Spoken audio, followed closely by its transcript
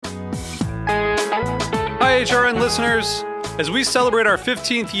HRN listeners. As we celebrate our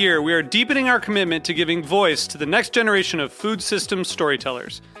 15th year, we are deepening our commitment to giving voice to the next generation of food systems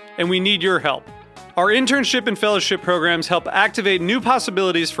storytellers, and we need your help. Our internship and fellowship programs help activate new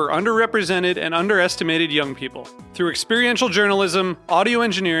possibilities for underrepresented and underestimated young people through experiential journalism, audio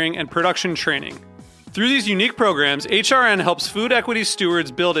engineering, and production training. Through these unique programs, HRN helps food equity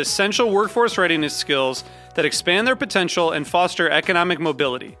stewards build essential workforce readiness skills that expand their potential and foster economic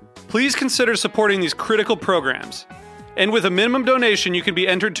mobility. Please consider supporting these critical programs. And with a minimum donation, you can be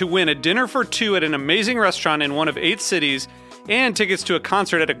entered to win a dinner for two at an amazing restaurant in one of 8 cities and tickets to a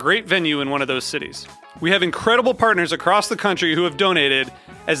concert at a great venue in one of those cities. We have incredible partners across the country who have donated,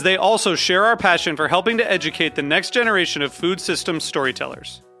 as they also share our passion for helping to educate the next generation of food systems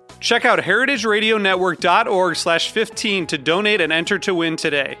storytellers. Check out heritageradionetwork.org/15 to donate and enter to win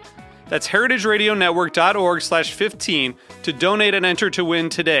today. That's heritageradionetwork.org/15 to donate and enter to win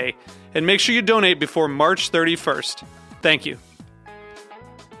today. And make sure you donate before March 31st. Thank you.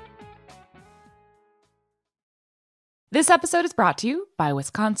 This episode is brought to you by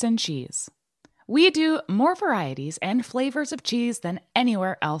Wisconsin Cheese. We do more varieties and flavors of cheese than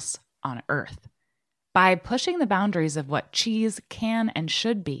anywhere else on Earth. By pushing the boundaries of what cheese can and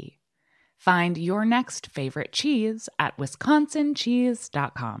should be, find your next favorite cheese at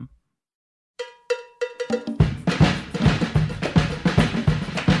wisconsincheese.com.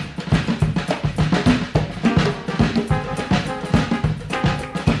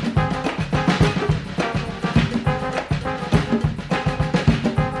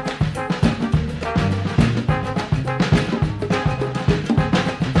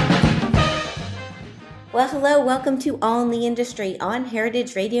 Well, hello, welcome to All in the Industry on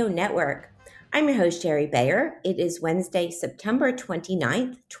Heritage Radio Network. I'm your host, Sherry Bayer. It is Wednesday, September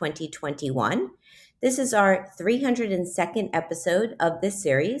 29th, 2021. This is our 302nd episode of this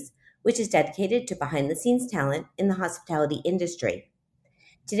series, which is dedicated to behind-the-scenes talent in the hospitality industry.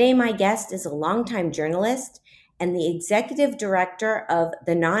 Today, my guest is a longtime journalist and the executive director of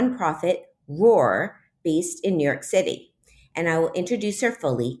the nonprofit Roar, based in New York City, and I will introduce her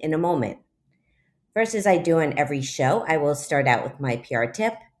fully in a moment. First, as I do on every show, I will start out with my PR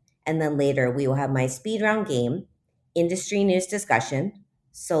tip, and then later we will have my speed round game, industry news discussion,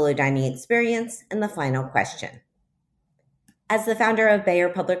 solo dining experience, and the final question. As the founder of Bayer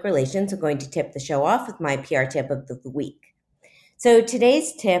Public Relations, I'm going to tip the show off with my PR tip of the week. So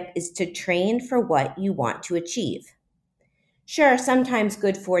today's tip is to train for what you want to achieve. Sure, sometimes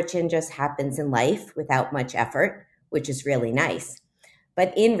good fortune just happens in life without much effort, which is really nice.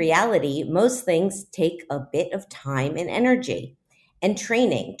 But in reality, most things take a bit of time and energy and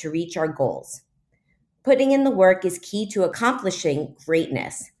training to reach our goals. Putting in the work is key to accomplishing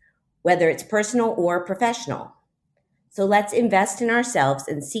greatness, whether it's personal or professional. So let's invest in ourselves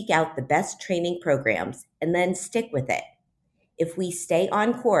and seek out the best training programs and then stick with it. If we stay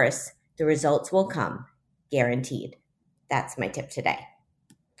on course, the results will come, guaranteed. That's my tip today.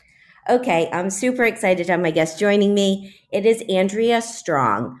 Okay, I'm super excited to have my guest joining me. It is Andrea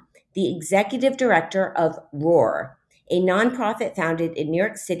Strong, the executive director of Roar, a nonprofit founded in New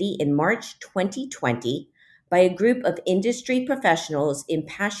York City in March 2020 by a group of industry professionals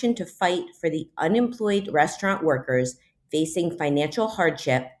impassioned to fight for the unemployed restaurant workers facing financial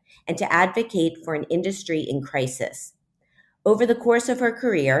hardship and to advocate for an industry in crisis. Over the course of her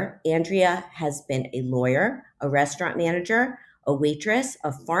career, Andrea has been a lawyer, a restaurant manager, a waitress,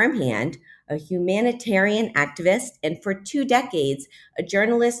 a farmhand, a humanitarian activist, and for 2 decades, a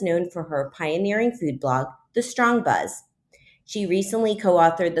journalist known for her pioneering food blog, The Strong Buzz. She recently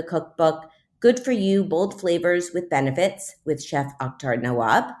co-authored the cookbook, Good for You, Bold Flavors with Benefits, with Chef Akhtar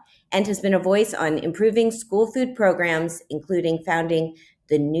Nawab, and has been a voice on improving school food programs, including founding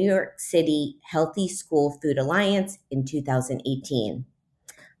the New York City Healthy School Food Alliance in 2018.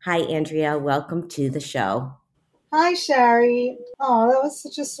 Hi, Andrea. Welcome to the show. Hi, Sherry. Oh, that was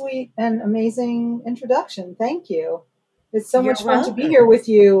such a sweet and amazing introduction. Thank you. It's so much fun to be here with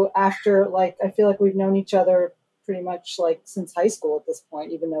you after, I feel like we've known each other pretty much since high school at this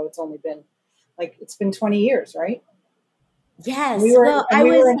point, even though it's only been it's been 20 years, right? Yes. We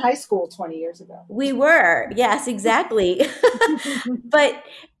were in high school 20 years ago. We were. Yes, exactly. But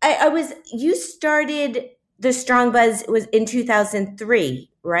you started the Strong Buzz was in 2003,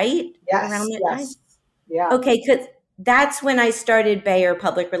 right? Yes. Around that time? Yeah. Okay, because that's when I started Bayer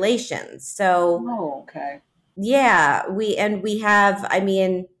Public Relations. So, okay. Yeah, we've been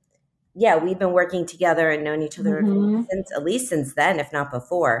working together and known each other since then, if not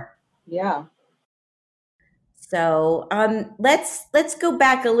before. Yeah. So, let's go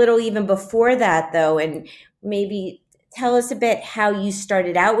back a little even before that, though, and maybe tell us a bit how you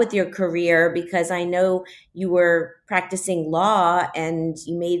started out with your career, because I know you were practicing law and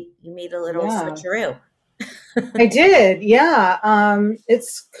you made a little Yeah, switcheroo. I did. Yeah.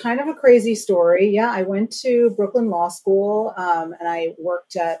 It's kind of a crazy story. Yeah. I went to Brooklyn Law School, and I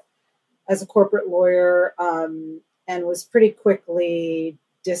worked as a corporate lawyer, and was pretty quickly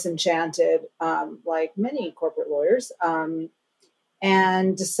disenchanted, like many corporate lawyers,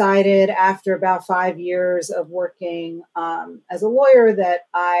 and decided after about 5 years of working as a lawyer that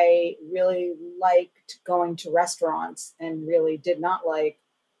I really liked going to restaurants and really did not like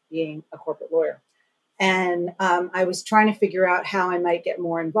being a corporate lawyer. And I was trying to figure out how I might get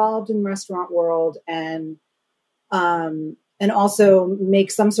more involved in the restaurant world, and also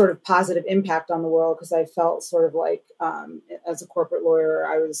make some sort of positive impact on the world, because I felt sort of like, as a corporate lawyer,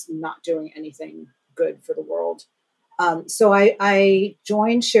 I was not doing anything good for the world. So I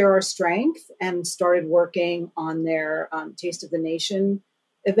joined Share Our Strength and started working on their Taste of the Nation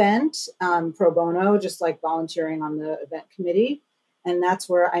event, pro bono, just like volunteering on the event committee. And that's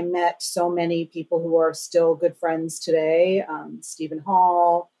where I met so many people who are still good friends today. Stephen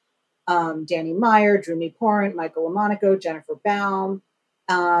Hall, Danny Meyer, Drew Porrent, Michael Lamonaco, Jennifer Baum.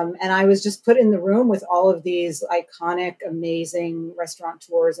 And I was just put in the room with all of these iconic, amazing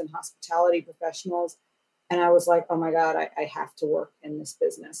restaurateurs and hospitality professionals. And I was like, oh my God, I have to work in this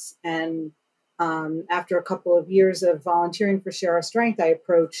business. And after a couple of years of volunteering for Share Our Strength, I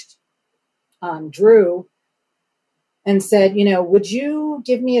approached Drew and said, would you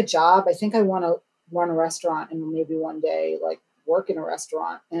give me a job? I think I want to run a restaurant and maybe one day like work in a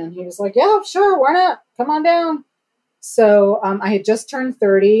restaurant. And he was like, yeah, sure. Why not? Come on down. So I had just turned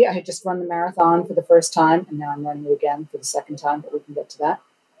 30. I had just run the marathon for the first time. And now I'm running it again for the second time, but we can get to that.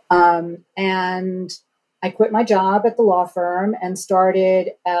 And I quit my job at the law firm and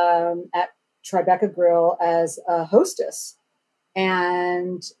started at Tribeca Grill as a hostess,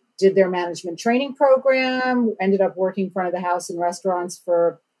 and did their management training program, ended up working front of the house in restaurants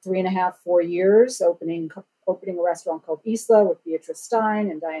for 3.5, 4 years, opening a restaurant called Isla with Beatrice Stein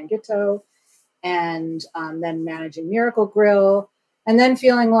and Diane Gitto, and then managing Miracle Grill, and then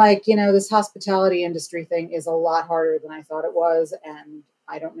feeling like, this hospitality industry thing is a lot harder than I thought it was. And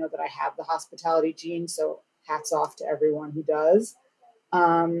I don't know that I have the hospitality gene, so hats off to everyone who does.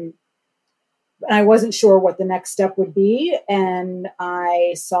 And I wasn't sure what the next step would be. And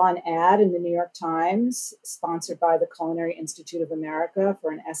I saw an ad in the New York Times sponsored by the Culinary Institute of America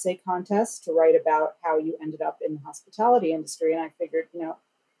for an essay contest to write about how you ended up in the hospitality industry. And I figured,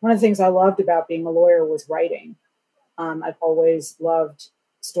 one of the things I loved about being a lawyer was writing. I've always loved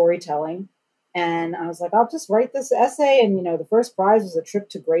storytelling. And I was like, I'll just write this essay. And, the first prize was a trip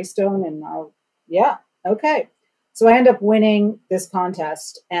to Greystone. And yeah, okay. So I end up winning this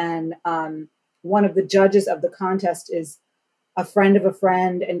contest. And one of the judges of the contest is a friend of a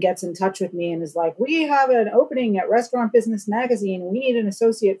friend and gets in touch with me and is like, we have an opening at Restaurant Business Magazine. We need an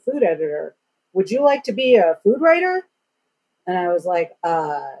associate food editor. Would you like to be a food writer? And I was like,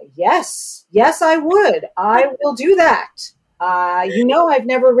 yes, I would. I will do that. I've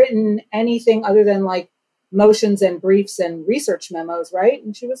never written anything other than like motions and briefs and research memos, right?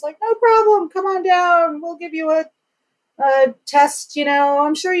 And she was like, no problem. Come on down. We'll give you a test.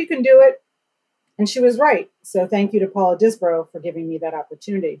 I'm sure you can do it. And she was right. So thank you to Paula Disbrow for giving me that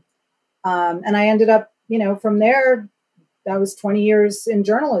opportunity. And I ended up, from there, that was 20 years in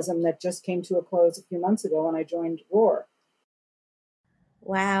journalism that just came to a close a few months ago when I joined Roar.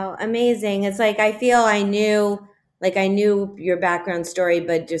 Wow, amazing. It's like I feel I knew your background story,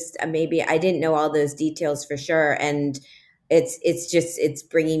 but just maybe I didn't know all those details for sure. And it's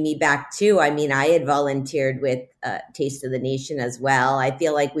bringing me back to, I had volunteered with Taste of the Nation as well. I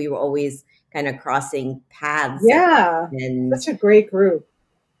feel like we were always kind of crossing paths. Yeah, and such a great group.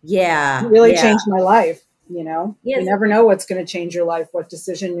 Yeah. It really changed my life, Yes. You never know what's going to change your life, what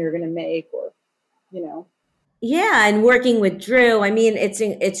decision you're going to make, or, Yeah, and working with Drew,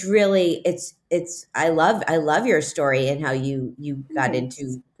 it's really I love your story and how you got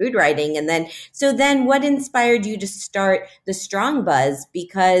into food writing. And then what inspired you to start the Strong Buzz?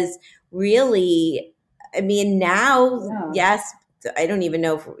 Because really, now, yes, I don't even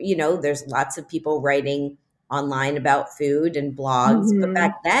know if, there's lots of people writing online about food and blogs, but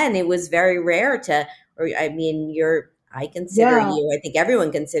back then it was very rare I consider you, I think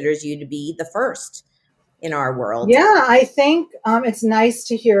everyone considers you to be the first in our world. Yeah, I think it's nice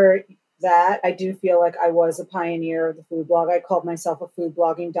to hear that. I do feel like I was a pioneer of the food blog. I called myself a food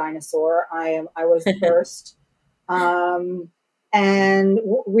blogging dinosaur. I was the first.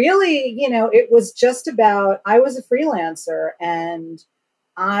 Really, it was just about, I was a freelancer and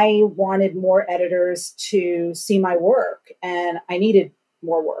I wanted more editors to see my work, and I needed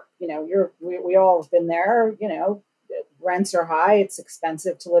more work. We all have been there. Rents are high. It's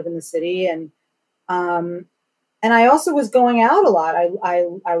expensive to live in the city, and I also was going out a lot.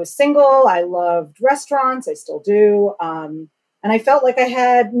 I was single. I loved restaurants. I still do. And I felt like I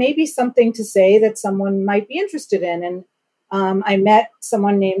had maybe something to say that someone might be interested in. And I met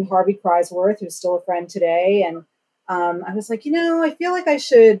someone named Harvey Kreisworth, who's still a friend today. And I was like, I feel like I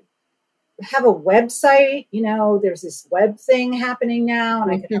should have a website. There's this web thing happening now,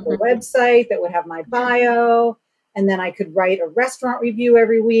 and I could have a website that would have my bio. And then I could write a restaurant review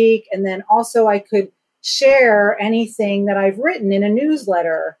every week. And then also I could share anything that I've written in a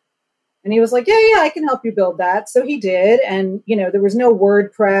newsletter. And he was like, yeah, I can help you build that. So he did. And, there was no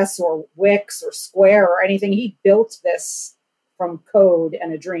WordPress or Wix or Square or anything. He built this from code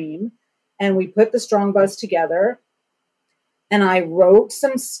and a dream. And we put the Strong Buzz together. And I wrote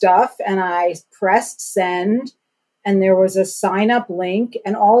some stuff and I pressed send. And there was a sign up link.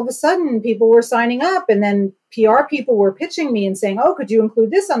 And all of a sudden, people were signing up. And then PR people were pitching me and saying, oh, could you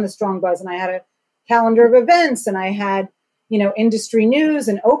include this on the Strong Buzz? And I had a calendar of events, and I had industry news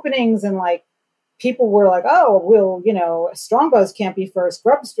and openings, and like people were like, oh, well, Strong Buzz can't be first.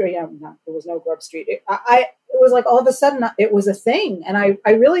 Grub Street, no, there was no Grub Street. It was like all of a sudden it was a thing, and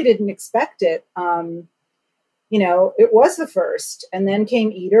I really didn't expect it. It was the first, and then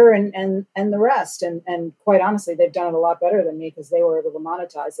came Eater and the rest, and quite honestly, they've done it a lot better than me because they were able to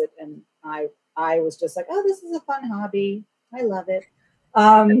monetize it, and I was just like, oh, this is a fun hobby. I love it.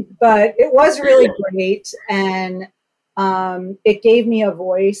 But it was really great, and it gave me a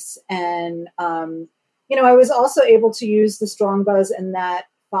voice, and I was also able to use the Strong Buzz and that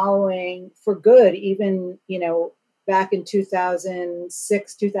following for good, even back in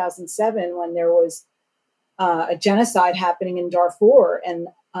 2006, 2007, when there was a genocide happening in Darfur, and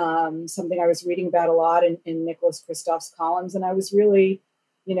something I was reading about a lot in Nicholas Kristof's columns, and I was really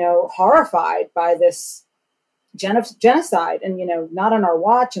horrified by this genocide, and not on our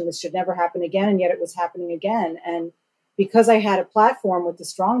watch, and this should never happen again, and yet it was happening again. And because I had a platform with the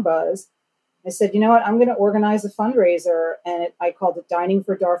Strong Buzz, I said, you know what, I'm going to organize a fundraiser, and I called it Dining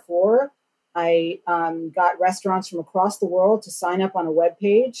for Darfur. I got restaurants from across the world to sign up on a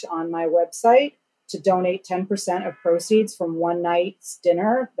webpage on my website to donate 10% of proceeds from one night's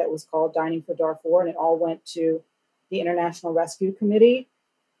dinner that was called Dining for Darfur, and it all went to the International Rescue Committee.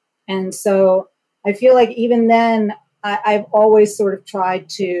 And so I feel like even then, I've always sort of tried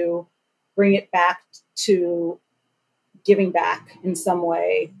to bring it back to giving back in some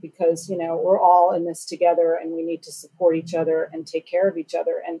way, because, we're all in this together, and we need to support each other and take care of each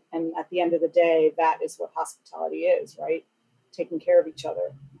other. And at the end of the day, that is what hospitality is, right? Taking care of each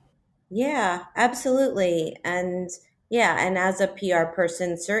other. Yeah, absolutely. And as a PR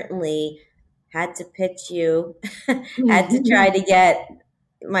person, certainly had to pitch you, had to try to get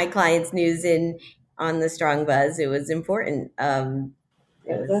my clients' news in on the Strong Buzz. It was important. Yeah.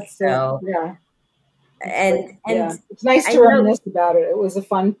 And it's nice to reminisce about it. It was a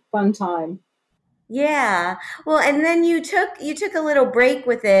fun time. Yeah. Well, and then you took a little break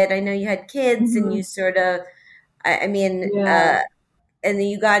with it. I know you had kids, and you sort of, and then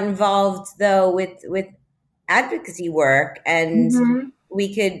you got involved though with advocacy work, and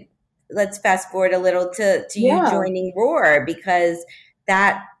let's fast forward a little to you joining Roar, because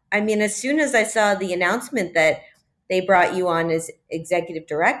as soon as I saw the announcement that they brought you on as executive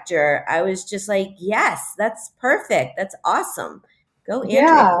director, I was just like, yes, that's perfect. That's awesome. Go, Andrea.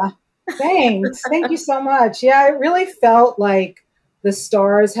 Yeah. Thanks. Thank you so much. Yeah, it really felt like the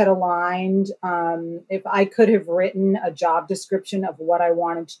stars had aligned. If I could have written a job description of what I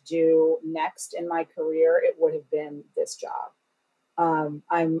wanted to do next in my career, it would have been this job.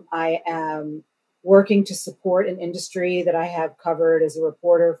 I am working to support an industry that I have covered as a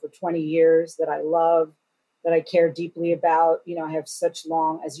reporter for 20 years, that I love, that I care deeply about. I have such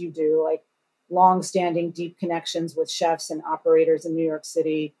as you do, like long-standing deep connections with chefs and operators in New York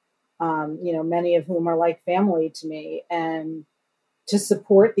City, many of whom are like family to me. And to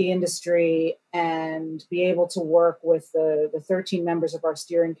support the industry and be able to work with the 13 members of our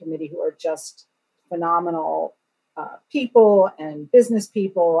steering committee who are just phenomenal people and business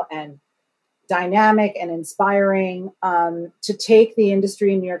people and dynamic and inspiring, to take the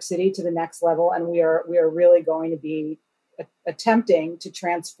industry in New York City to the next level. And we are really going to be attempting to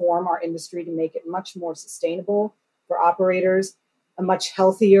transform our industry to make it much more sustainable for operators, a much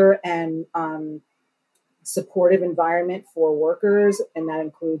healthier and supportive environment for workers. And that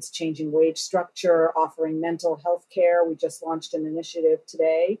includes changing wage structure, offering mental health care. We just launched an initiative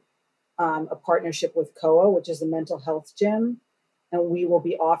today, a partnership with COA, which is a mental health gym, and we will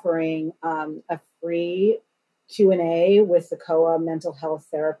be offering a free Q&A with the COA mental health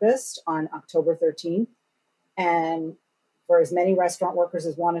therapist on October 13th. And for as many restaurant workers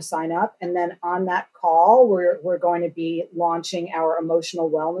as want to sign up. And then on that call, we're going to be launching our emotional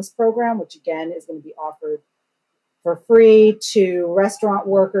wellness program, which again is going to be offered for free to restaurant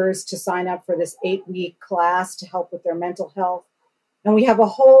workers to sign up for this 8-week class to help with their mental health. And we have a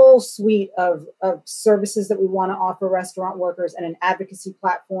whole suite of services that we want to offer restaurant workers, and an advocacy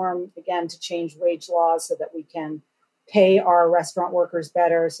platform, again, to change wage laws so that we can pay our restaurant workers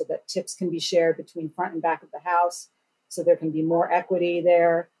better, so that tips can be shared between front and back of the house, so there can be more equity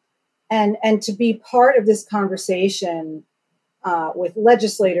there. And to be part of this conversation with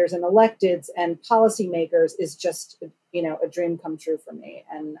legislators and electeds and policymakers is just, a dream come true for me.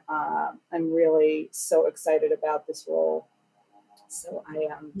 And I'm really so excited about this role. So I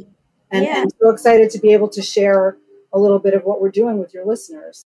am, and so excited to be able to share a little bit of what we're doing with your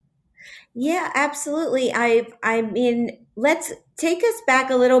listeners. Yeah, absolutely. I mean, let's take us back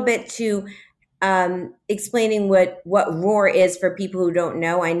a little bit to explaining what ROAR is for people who don't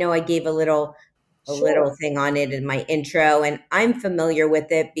know. I know I gave a little thing on it in my intro, and I'm familiar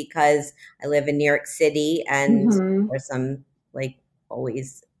with it because I live in New York City, and there's some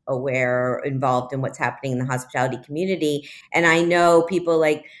always aware, involved in what's happening in the hospitality community. And I know people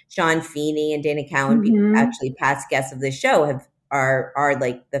like Sean Feeney and Dana Cowan, people actually past guests of the show, are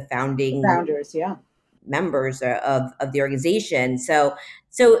like the founders, members of the organization. So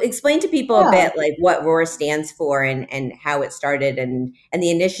explain to people a bit like what ROAR stands for and how it started, and the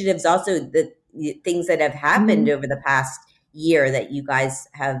initiatives, also the things that have happened over the past year that you guys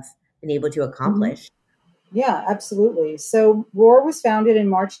have been able to accomplish. Yeah, absolutely. So ROAR was founded in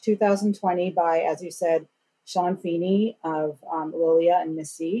March 2020 by, as you said, Sean Feeney of Lilia and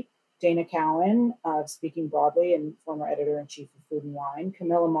Missy, Dana Cowan of Speaking Broadly and former editor-in-chief of Food and Wine,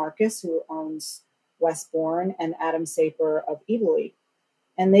 Camilla Marcus, who owns Westbourne, and Adam Saper of Eataly.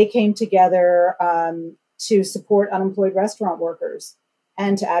 And they came together to support unemployed restaurant workers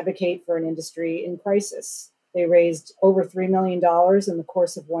and to advocate for an industry in crisis. They raised over $3 million in the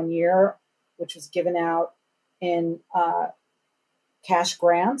course of 1 year, which was given out in cash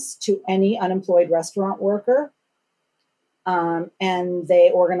grants to any unemployed restaurant worker. And they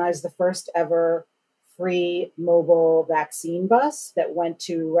organized the first ever free mobile vaccine bus that went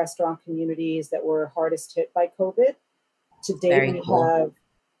to restaurant communities that were hardest hit by COVID. To date,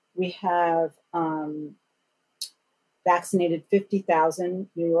 we have vaccinated 50,000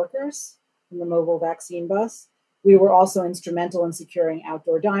 New Yorkers in the mobile vaccine bus. We were also instrumental in securing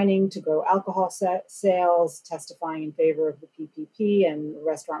outdoor dining, to-go alcohol sales, testifying in favor of the PPP and the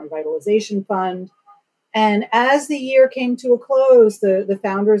Restaurant Revitalization Fund. And as the year came to a close, the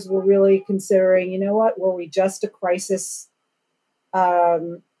founders were really considering, were we just a crisis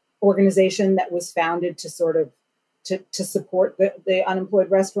organization that was founded to sort of to support the unemployed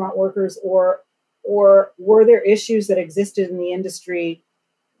restaurant workers, or were there issues that existed in the industry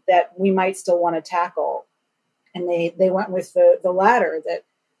that we might still want to tackle? And they went with the latter,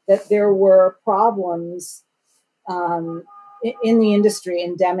 that there were problems in the industry,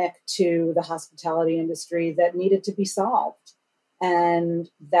 endemic to the hospitality industry, that needed to be solved. And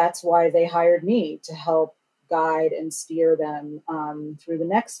that's why they hired me to help guide and steer them through the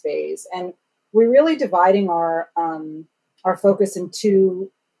next phase. And we're really dividing our focus in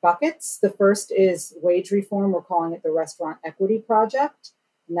two buckets. The first is wage reform. We're calling it the Restaurant Equity Project.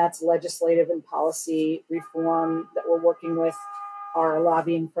 And that's legislative and policy reform that we're working with our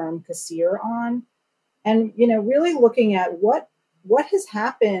lobbying firm Kassir on. And, really looking at what has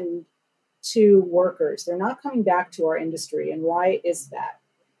happened to workers. They're not coming back to our industry. And why is that?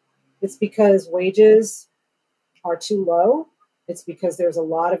 It's because wages are too low. It's because there's a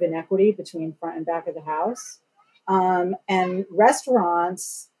lot of inequity between front and back of the house. And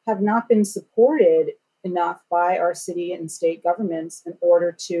restaurants have not been supported enough by our city and state governments in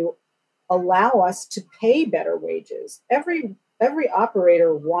order to allow us to pay better wages. Every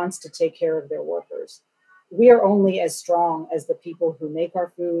operator wants to take care of their workers. We are only as strong as the people who make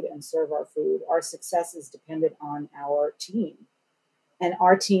our food and serve our food. Our success is dependent on our team, and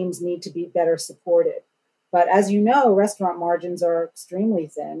our teams need to be better supported. But as you know, restaurant margins are extremely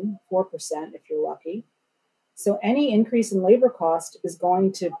thin, 4% if you're lucky. So any increase in labor cost is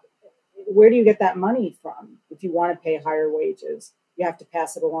going to, where do you get that money from? If you want to pay higher wages, you have to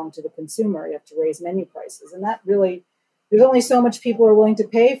pass it along to the consumer. You have to raise menu prices. And that really, there's only so much people are willing to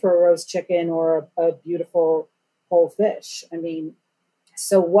pay for a roast chicken or a beautiful whole fish. I mean,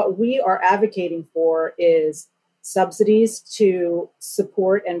 so what we are advocating for is subsidies to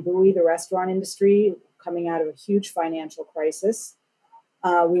support and buoy the restaurant industry coming out of a huge financial crisis.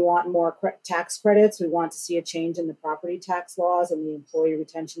 We want more tax credits. We want to see a change in the property tax laws and the employee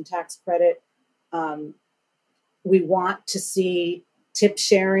retention tax credit. We want to see tip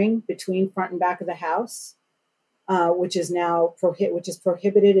sharing between front and back of the house, which is now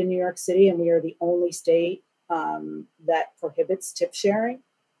prohibited in New York City, and we are the only state that prohibits tip sharing.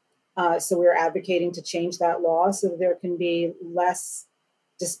 So we're advocating to change that law so that there can be less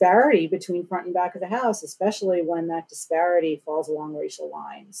disparity between front and back of the house, especially when that disparity falls along racial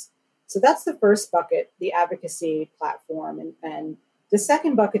lines. So that's the first bucket, the advocacy platform. And the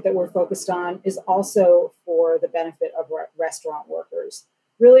second bucket that we're focused on is also for the benefit of restaurant workers,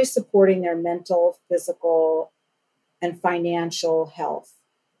 really supporting their mental, physical, and financial health.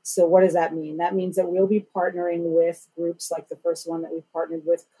 So what does that mean? That means that we'll be partnering with groups like the first one that we've partnered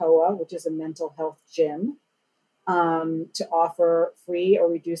with, COA, which is a mental health gym, to offer free or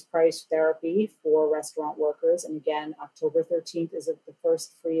reduced price therapy for restaurant workers. And again, October 13th is the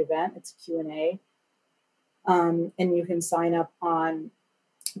first free event. It's a Q&A. And you can sign up on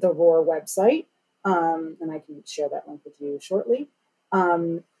the ROAR website. And I can share that link with you shortly.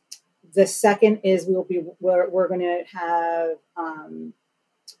 The second is we're going to have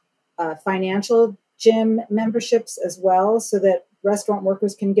financial gym memberships as well, so that restaurant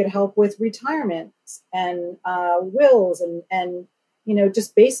workers can get help with retirement and wills and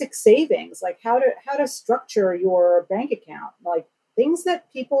just basic savings, like how to structure your bank account, like things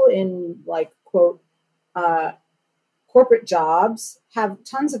that people in quote corporate jobs have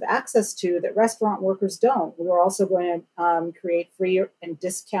tons of access to that restaurant workers don't. We are also going to create free and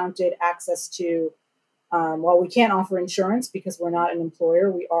discounted access to, while we can't offer insurance because we're not an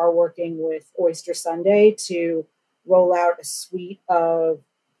employer, we are working with Oyster Sunday to roll out a suite of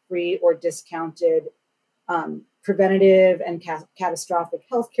free or discounted preventative and catastrophic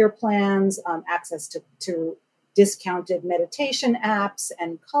healthcare plans, access to discounted meditation apps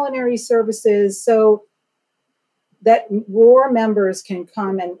and culinary services. So that ROAR members can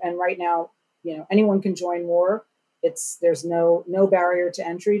come and right now, anyone can join ROAR. There's no barrier to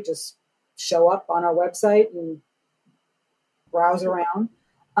entry. Just show up on our website and browse around.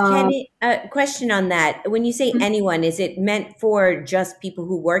 Kenny, a question on that. When you say anyone, is it meant for just people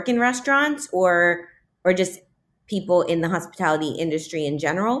who work in restaurants or just people in the hospitality industry in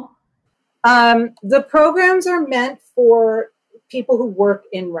general? The programs are meant for people who work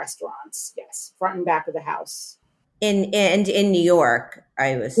in restaurants. Yes, front and back of the house. In New York,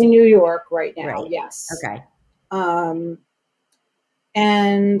 I was in New York right now. Right. Yes. Okay.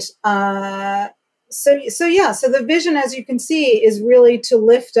 So the vision, as you can see, is really to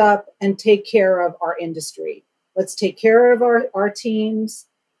lift up and take care of our industry. Let's take care of our teams.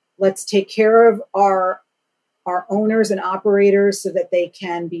 Let's take care of our owners and operators so that they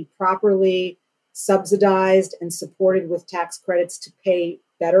can be properly subsidized and supported with tax credits to pay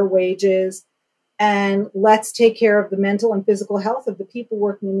better wages. And let's take care of the mental and physical health of the people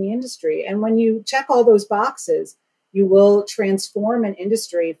working in the industry. And when you check all those boxes, you will transform an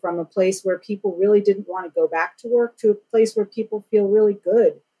industry from a place where people really didn't want to go back to work to a place where people feel really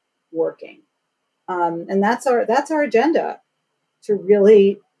good working. And that's our agenda, to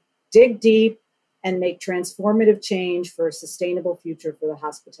really dig deep and make transformative change for a sustainable future for the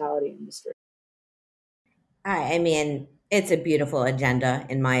hospitality industry. I mean, it's a beautiful agenda,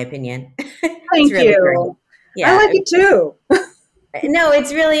 in my opinion. Thank you. Great. Yeah, I like it too. No,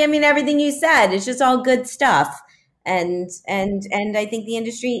 it's really, everything you said, it's just all good stuff. And I think the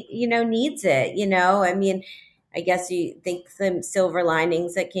industry, needs it, I guess you think some silver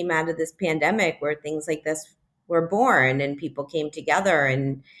linings that came out of this pandemic where things like this were born and people came together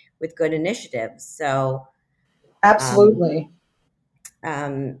and with good initiatives. So absolutely.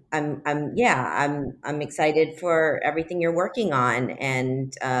 I'm excited for everything you're working on.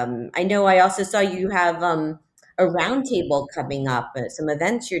 And I know I also saw you have a roundtable coming up, some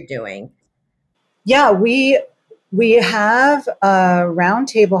events you're doing. Yeah, we have a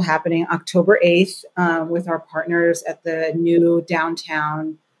roundtable happening October 8th with our partners at the new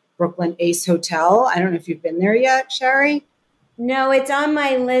downtown Brooklyn Ace Hotel. I don't know if you've been there yet, Sherry. No, it's on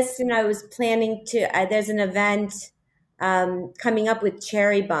my list, and I was planning to. There's an event coming up with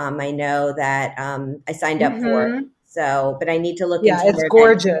Cherry Bomb. I know that I signed up for. So, but I need to look. Yeah, it's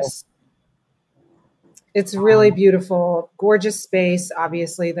gorgeous. It's really beautiful, gorgeous space.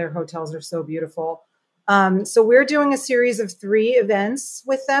 Obviously, their hotels are so beautiful. So we're doing a series of 3 events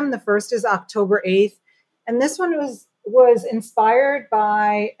with them. The first is October 8th. And this one was inspired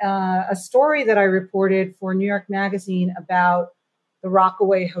by a story that I reported for New York Magazine about the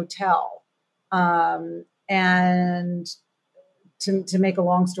Rockaway Hotel. And to make a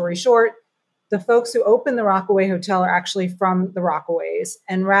long story short, the folks who opened the Rockaway Hotel are actually from the Rockaways.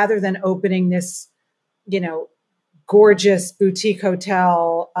 And rather than opening this, gorgeous boutique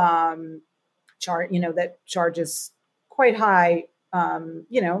hotel, that charges quite high,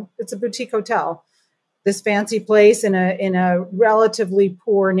 it's a boutique hotel, this fancy place in a relatively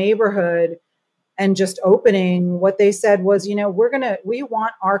poor neighborhood, and just opening, what they said was, we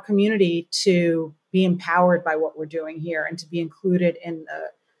want our community to be empowered by what we're doing here and to be included in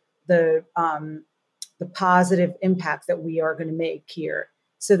the positive impact that we are going to make here.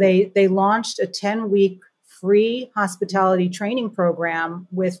 So they launched a 10-week free hospitality training program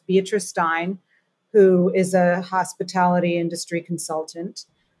with Beatrice Stein, who is a hospitality industry consultant.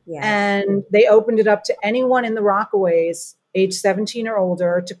 Yes. And they opened it up to anyone in the Rockaways, age 17 or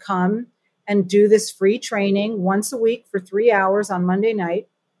older, to come and do this free training once a week for 3 hours on Monday night.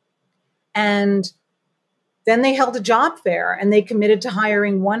 And then they held a job fair, and they committed to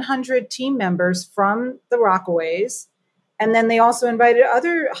hiring 100 team members from the Rockaways. And then they also invited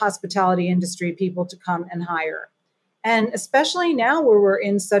other hospitality industry people to come and hire. And especially now where we're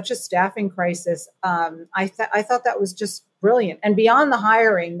in such a staffing crisis, I thought that was just brilliant. And beyond the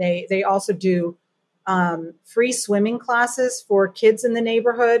hiring, they also do free swimming classes for kids in the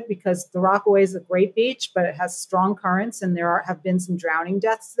neighborhood, because the Rockaway is a great beach, but it has strong currents, and there have been some drowning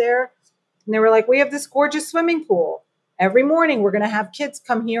deaths there. And they were like, we have this gorgeous swimming pool. Every morning, we're going to have kids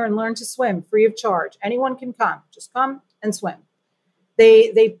come here and learn to swim free of charge. Anyone can come. Just come and swim.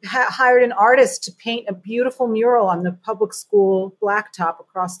 They hired an artist to paint a beautiful mural on the public school blacktop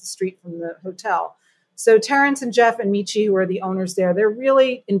across the street from the hotel. So Terrence and Jeff and Michi, who are the owners there, they're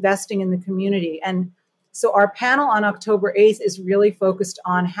really investing in the community. And so our panel on October 8th is really focused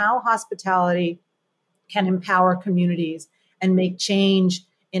on how hospitality can empower communities and make change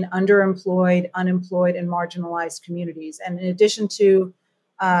in underemployed, unemployed, and marginalized communities. And in addition to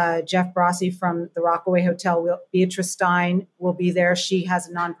Jeff Brossi from the Rockaway Hotel, Beatrice Stein will be there. She has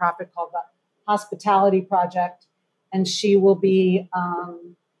a nonprofit called the Hospitality Project, and she will be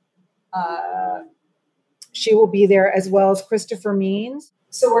there, as well as Christopher Means.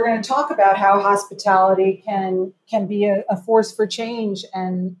 So we're going to talk about how hospitality can be a force for change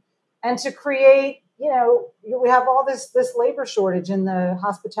and to create, we have all this labor shortage in the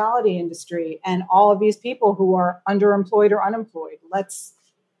hospitality industry, and all of these people who are underemployed or unemployed. Let's,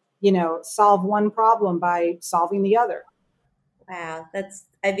 solve one problem by solving the other. Wow. That's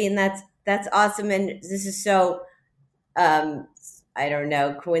awesome. And this is so, I don't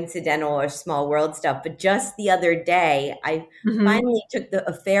know, coincidental or small world stuff, but just the other day, I finally took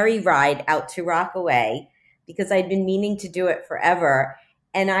a ferry ride out to Rockaway, because I'd been meaning to do it forever.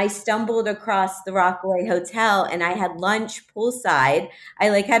 And I stumbled across the Rockaway Hotel, and I had lunch poolside. I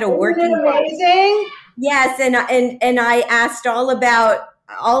had a working. Isn't it amazing? Yes, and I asked all about.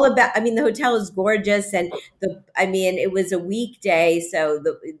 The hotel is gorgeous, and it was a weekday, so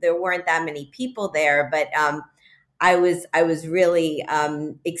there weren't that many people there. But I was really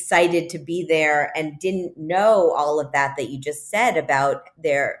excited to be there, and didn't know all of that you just said about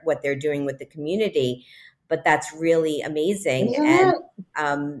what they're doing with the community. But that's really amazing.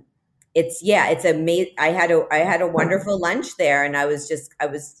 And it's amazing. I had a wonderful lunch there, and I was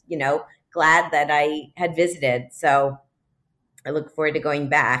glad that I had visited. So I look forward to going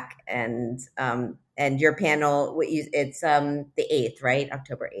back. And your panel, it's the 8th, right?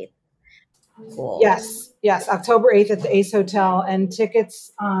 October 8th. Cool. Yes, October 8th at the Ace Hotel, and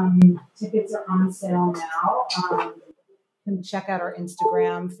tickets are on sale now. You can check out our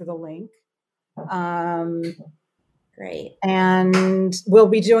Instagram for the link. Great. And we'll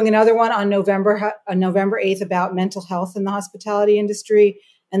be doing another one on November 8th about mental health in the hospitality industry,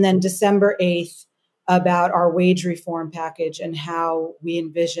 and then December 8th about our wage reform package and how we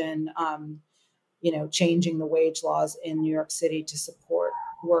envision, changing the wage laws in New York City to support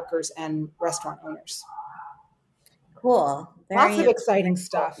workers and restaurant owners. Cool. Lots of exciting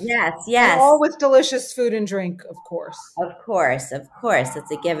stuff. Yes. And all with delicious food and drink, of course. Of course.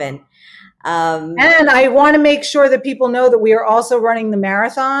 It's a given. And I want to make sure that people know that we are also running the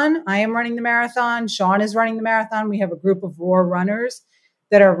marathon. I am running the marathon. Sean is running the marathon. We have a group of Roar runners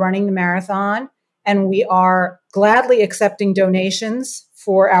that are running the marathon, and we are gladly accepting donations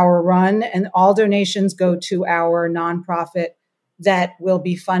for our run. And all donations go to our nonprofit that will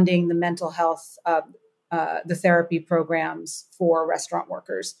be funding the mental health, the therapy programs for restaurant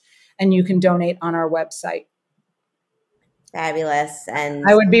workers. And you can donate on our website. Fabulous. And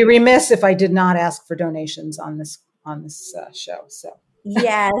I would be remiss if I did not ask for donations on this show. So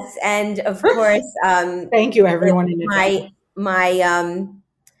yes, and of course, thank you, everyone. In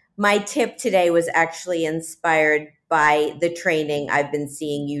my tip today was actually inspired by the training I've been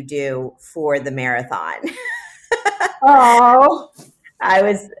seeing you do for the marathon. Oh, I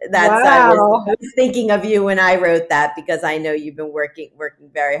was thinking of you when I wrote that, because I know you've been working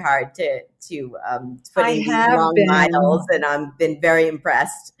very hard to put in these long miles, and I've been very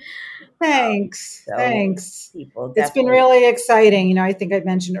impressed. Thanks. People, it's been really exciting. I think I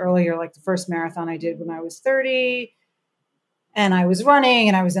mentioned earlier, like the first marathon I did when I was 30, and I was running,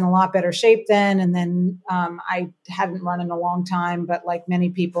 and I was in a lot better shape then. And then I hadn't run in a long time, but like many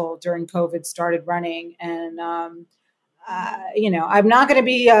people during COVID started running. And, I'm not going to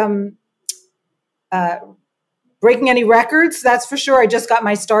be breaking any records, that's for sure. I just got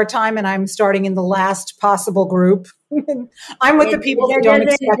my start time, and I'm starting in the last possible group. I'm with the people who don't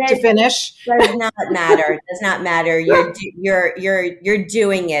expect to finish. Does not matter. Does not matter. You're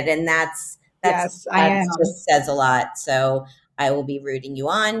doing it, and that's I am. Just says a lot. So I will be rooting you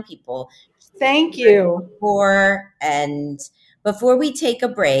on, people. Thank you. And before we take a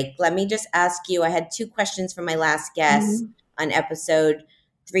break, let me just ask you. I had 2 questions from my last guest on episode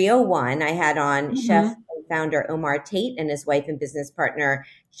 301. I had on chef and founder Omar Tate and his wife and business partner,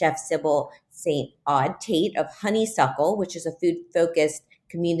 Chef Sybil St. Aud Tate of Honeysuckle, which is a food-focused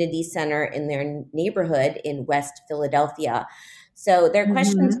community center in their neighborhood in West Philadelphia. So their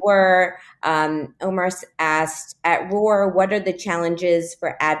questions were, Omar asked, at Roar, what are the challenges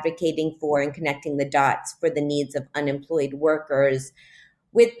for advocating for and connecting the dots for the needs of unemployed workers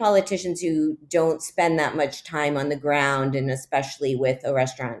with politicians who don't spend that much time on the ground, and especially with a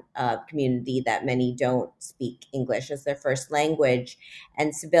restaurant community that many don't speak English as their first language?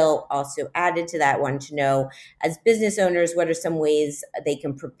 And Sybil also added to that, wanted to know, as business owners, what are some ways they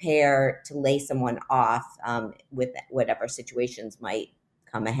can prepare to lay someone off with whatever situations might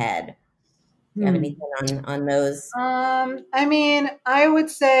come ahead? Do you have anything on those? I would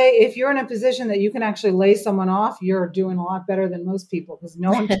say if you're in a position that you can actually lay someone off, you're doing a lot better than most people, because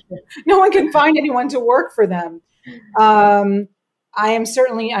no one can find anyone to work for them. I'm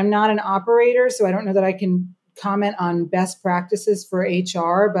not an operator, so I don't know that I can comment on best practices for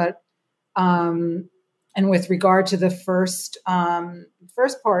HR, but and with regard to the first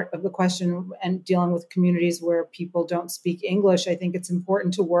part of the question and dealing with communities where people don't speak English, I think it's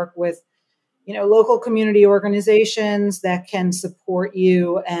important to work with local community organizations that can support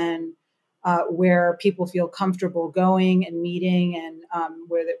you, and where people feel comfortable going and meeting, and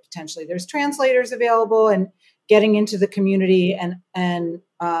where potentially there's translators available, and getting into the community and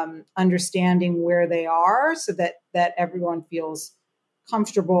understanding where they are, so that everyone feels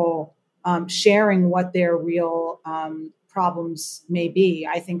comfortable sharing what their real problems may be.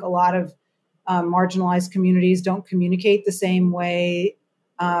 I think a lot of marginalized communities don't communicate the same way.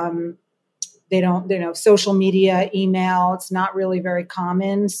 They don't, social media, email, it's not really very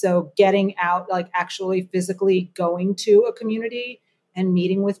common. So getting out, like actually physically going to a community and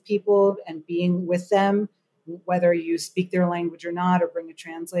meeting with people and being with them, whether you speak their language or not, or bring a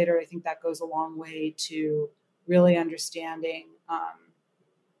translator, I think that goes a long way to really understanding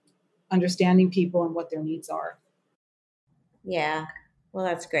people and what their needs are. Yeah, well,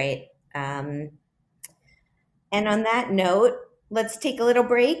 that's great. And on that note, let's take a little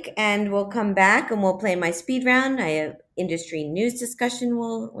break, and we'll come back and we'll play my speed round. I have industry news discussion.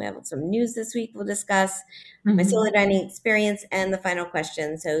 We have some news this week we'll discuss, my solo dining experience, and the final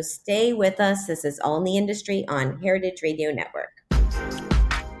question. So stay with us. This is All in the Industry on Heritage Radio Network.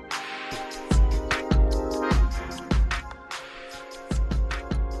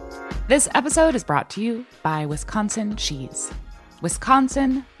 This episode is brought to you by Wisconsin Cheese.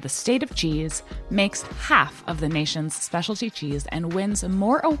 Wisconsin, the state of cheese, makes half of the nation's specialty cheese and wins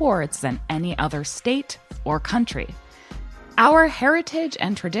more awards than any other state or country. Our heritage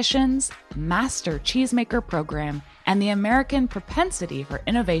and traditions, master cheesemaker program, and the American propensity for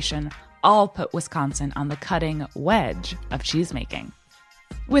innovation all put Wisconsin on the cutting edge of cheesemaking.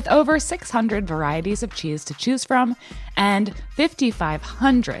 With over 600 varieties of cheese to choose from and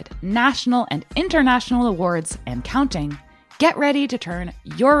 5,500 national and international awards and counting, get ready to turn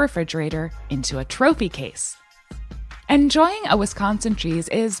your refrigerator into a trophy case. Enjoying a Wisconsin cheese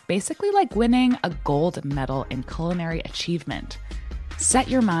is basically like winning a gold medal in culinary achievement. Set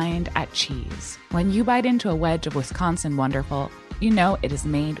your mind at cheese. When you bite into a wedge of Wisconsin Wonderful, you know it is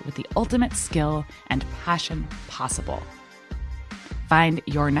made with the ultimate skill and passion possible. Find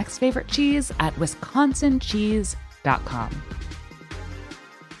your next favorite cheese at wisconsincheese.com.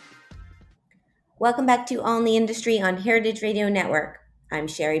 Welcome back to All in the Industry on Heritage Radio Network. I'm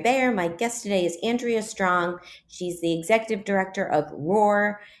Sherry Bayer. My guest today is Andrea Strong. She's the executive director of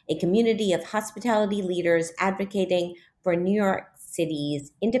Roar, a community of hospitality leaders advocating for New York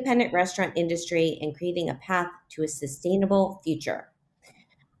city's independent restaurant industry and creating a path to a sustainable future.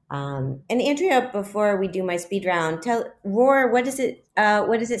 And Andrea, before we do my speed round, tell ROAR, what does it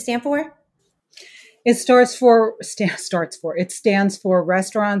stand for? It stands for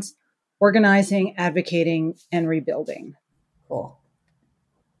Restaurants Organizing, Advocating, and Rebuilding. Cool.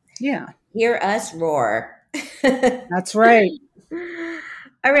 Yeah. Hear us roar. That's right.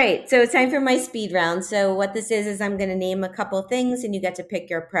 All right, so it's time for my speed round. So what this is I'm going to name a couple things and you get to pick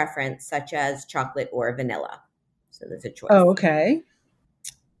your preference, such as chocolate or vanilla. So there's a choice. Oh, okay.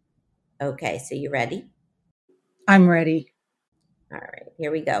 Okay, so you ready? I'm ready. All right,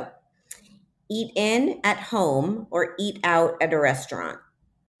 here we go. Eat in at home or eat out at a restaurant?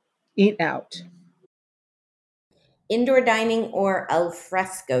 Eat out. Indoor dining or al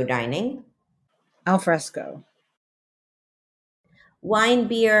fresco dining? Al fresco. Wine,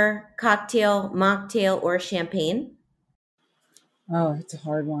 beer, cocktail, mocktail, or champagne? Oh, that's a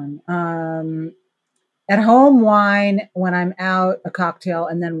hard one. At home, wine. When I'm out, a cocktail,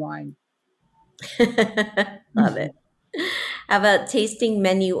 and then wine. Love it. How about tasting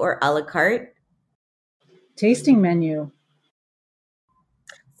menu or a la carte? Tasting menu.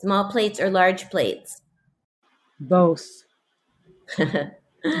 Small plates or large plates? Both. I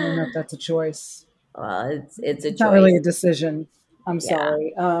don't know if that's a choice. Well, it's a choice. Not really a decision. I'm Yeah.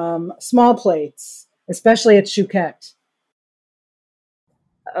 sorry. Small plates, especially at Chouquette.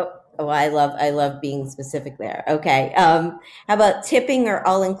 Oh, I love being specific there. Okay. How about tipping or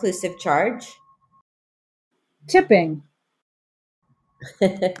all-inclusive charge? Tipping.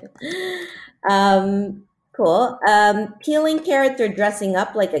 Cool. Peeling carrots or dressing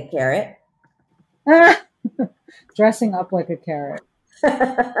up like a carrot? Dressing up like a carrot.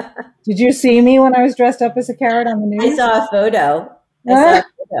 Did you see me when I was dressed up as a carrot on the news? I saw a photo.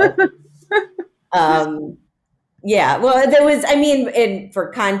 Yeah. Well, there was,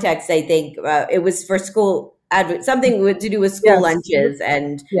 for context, I think it was for school, something to do with school lunches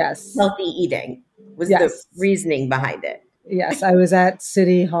and healthy eating was the reasoning behind it. Yes, I was at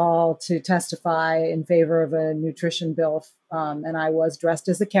City Hall to testify in favor of a nutrition bill, and I was dressed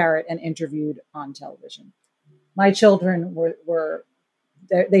as a carrot and interviewed on television. My children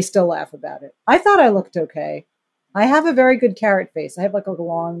they still laugh about it. I thought I looked okay. I have a very good carrot face. I have like a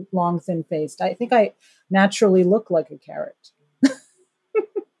long, thin face. I think I naturally look like a carrot.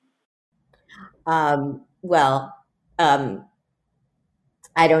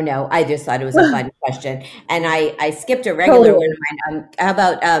 I don't know. I just thought it was a fun question, and I skipped a regular one of mine. How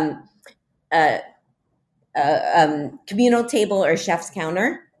about communal table or chef's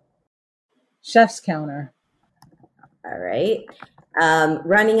counter? Chef's counter. All right.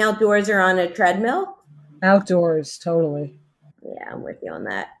 Running outdoors or on a treadmill? Outdoors, totally. Yeah, I'm with you on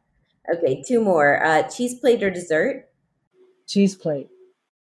that. Okay, two more. Cheese plate or dessert? Cheese plate.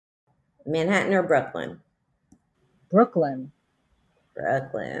 Manhattan or Brooklyn? Brooklyn.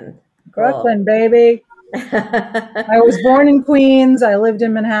 Cool. Brooklyn, baby. I was born in Queens. I lived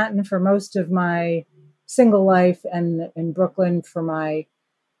in Manhattan for most of my single life and in Brooklyn for my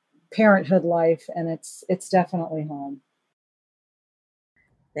parenthood life, and it's definitely home.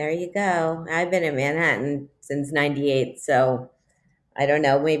 There you go. I've been in Manhattan since '98, so I don't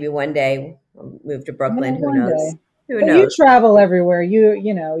know. Maybe one day I'll move to Brooklyn. Who knows? But you travel everywhere. You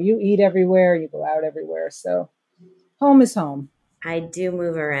eat everywhere. You go out everywhere. So home is home. I do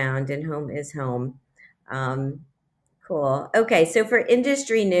move around, and home is home. Cool. Okay, so for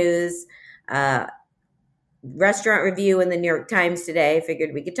industry news, restaurant review in the New York Times today, I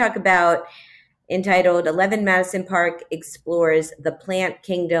figured we could talk about, entitled 11 Madison Park Explores the Plant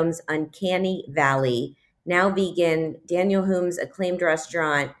Kingdom's Uncanny Valley. Now vegan, Daniel Hume's acclaimed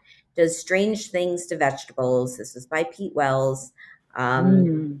restaurant does strange things to vegetables. This was by Pete Wells. I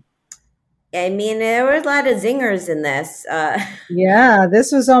mean, there were a lot of zingers in this. Yeah,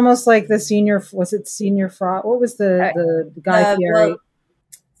 this was almost like the Senior Frog? What was the Guy Fieri?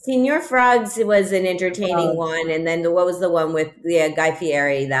 Senior Frogs was an entertaining one, and then what was the one with Guy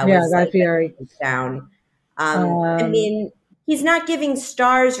Fieri? That was Guy Fieri. Down. I mean, he's not giving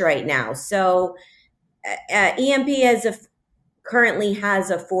stars right now. So EMP currently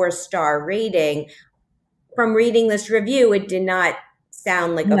has a 4-star rating. From reading this review, it did not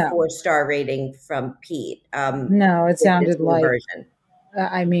sound like a 4-star rating from Pete. No, it sounded like,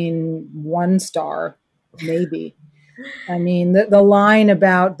 1 star, maybe. I mean, the line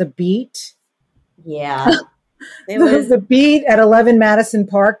about the beet. Yeah. The beet at 11 Madison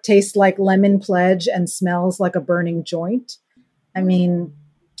Park tastes like lemon pledge and smells like a burning joint. I mean,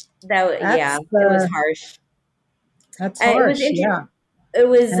 it was harsh. That's harsh. It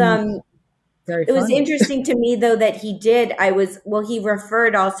was Very It was funny. interesting to me, though, that he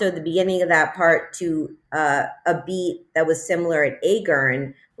referred also at the beginning of that part to a beat that was similar at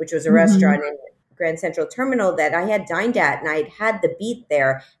Agern, which was a restaurant in Grand Central Terminal that I had dined at, and I'd had the beat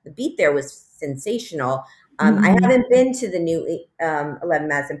there. The beat there was sensational. I haven't been to the new 11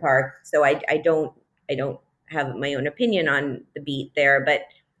 Madison Park, so I don't have my own opinion on the beat there, but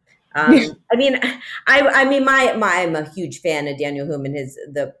I mean, I'm a huge fan of Daniel Humm and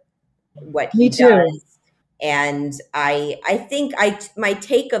what he Me too. does. And I think my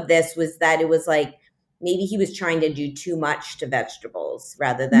take of this was that it was like maybe he was trying to do too much to vegetables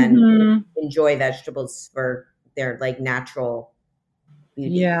rather than enjoy vegetables for their like natural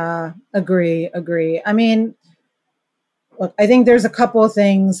beauty. Yeah, agree. I mean, look, I think there's a couple of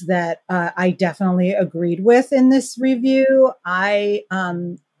things that I definitely agreed with in this review. I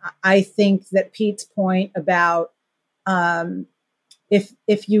think that Pete's point about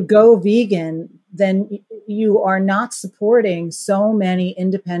if you go vegan, then you are not supporting so many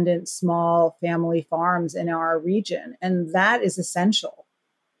independent small family farms in our region, and that is essential.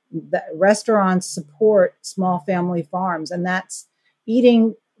 That restaurants support small family farms, and that's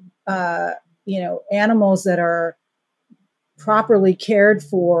eating animals that are properly cared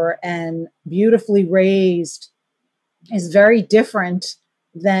for and beautifully raised is very different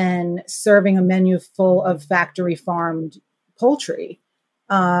than serving a menu full of factory farmed poultry.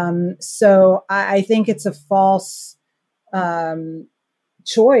 So I think it's a false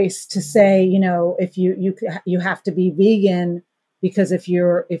choice to say, if you have to be vegan because if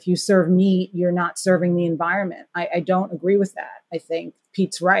you serve meat, you're not serving the environment. I don't agree with that. I think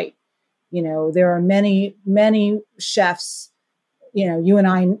Pete's right. There are many chefs. You and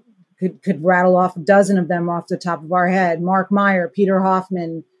I could rattle off a dozen of them off the top of our head. Mark Meyer, Peter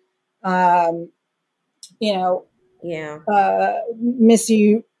Hoffman,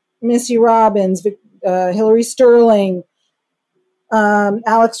 Missy Robbins, Hillary Sterling,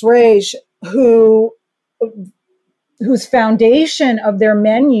 Alex Rage, whose foundation of their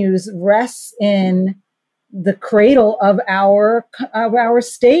menus rests in the cradle of our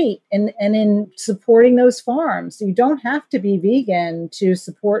state and in supporting those farms. So you don't have to be vegan to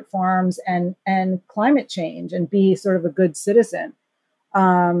support farms and climate change and be sort of a good citizen.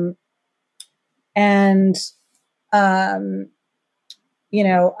 I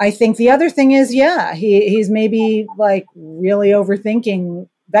think the other thing is, he's maybe like really overthinking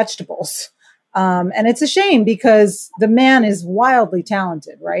vegetables. And it's a shame because the man is wildly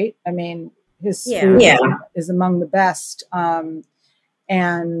talented, right? I mean, his food is among the best. So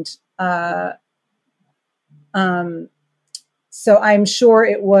I'm sure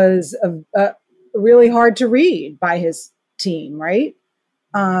it was really hard to read by his team, right?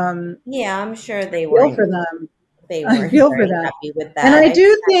 I'm sure they were. Feel for them. I feel for them. Happy with that.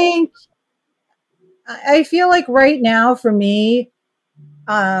 And I feel like right now for me,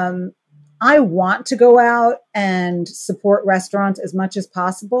 I want to go out and support restaurants as much as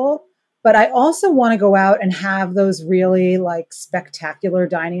possible, but I also want to go out and have those really like spectacular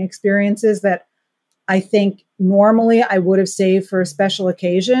dining experiences that I think normally I would have saved for a special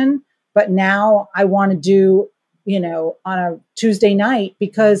occasion, but now I want to do, on a Tuesday night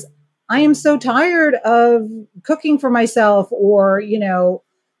because I am so tired of cooking for myself or,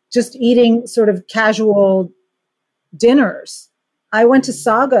 just eating sort of casual dinners. I went to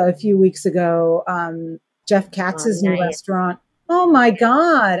Saga a few weeks ago, Jeff Katz's new restaurant. Oh my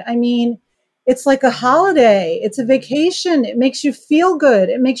God. I mean, it's like a holiday. It's a vacation. It makes you feel good.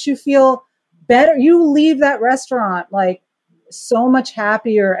 It makes you feel better. You leave that restaurant like so much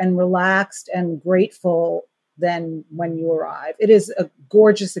happier and relaxed and grateful than when you arrive. It is a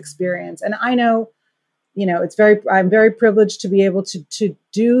gorgeous experience. And I know, I'm very privileged to be able to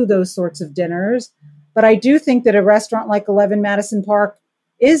do those sorts of dinners. But I do think that a restaurant like 11 Madison Park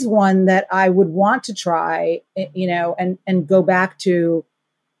is one that I would want to try, and go back to.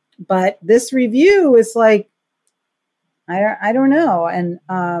 But this review is like, I don't know. And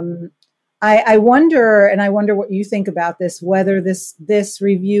I wonder what you think about this, whether this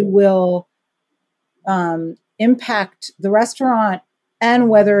review will impact the restaurant and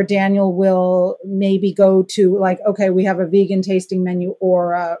whether Daniel will maybe go to like, okay, we have a vegan tasting menu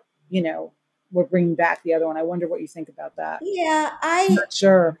or, we're bringing back the other one. I wonder what you think about that. Yeah, I'm not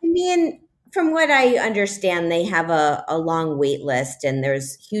sure. I mean, from what I understand, they have a long wait list and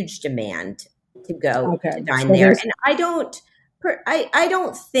there's huge demand to go to dine there. And I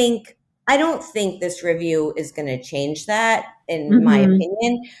don't think this review is going to change that, in my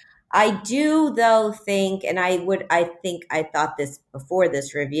opinion. I do, though, think, and I thought this before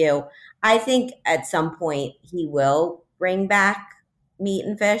this review, I think at some point he will bring back meat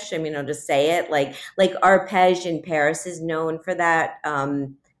and fish. I mean, I'll just say it like Arpège in Paris is known for that.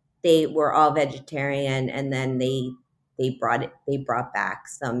 They were all vegetarian, and then they brought back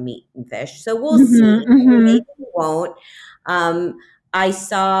some meat and fish. So we'll see. I mean, maybe we won't. I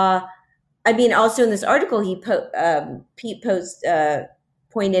saw. I mean, also in this article, Pete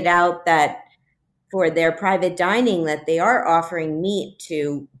pointed out that for their private dining that they are offering meat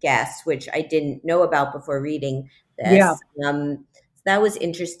to guests, which I didn't know about before reading this. Yeah. That was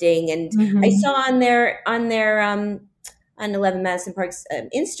interesting. And I saw on their on 11 Madison Park's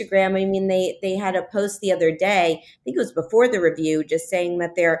Instagram, I mean, they had a post the other day, I think it was before the review, just saying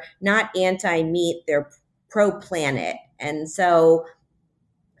that they're not anti-meat, they're pro-planet. And so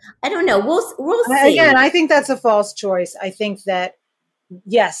I don't know. We'll see. Again, I think that's a false choice. I think that,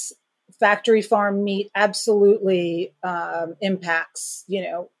 yes, factory farm meat absolutely impacts,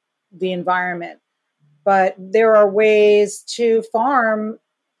 the environment. But there are ways to farm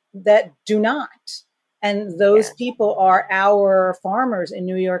that do not. And those people are our farmers in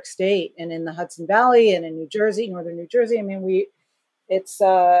New York State and in the Hudson Valley and in New Jersey, northern New Jersey. I mean, we've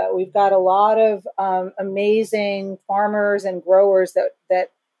got a lot of amazing farmers and growers that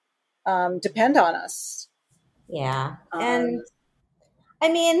depend on us. Yeah. And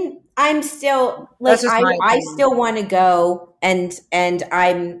I mean, I'm still like, I still want to go and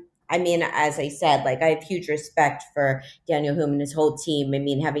I mean, as I said, like I have huge respect for Daniel Hume and his whole team. I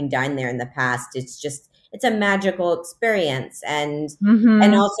mean, having dined there in the past, it's a magical experience. And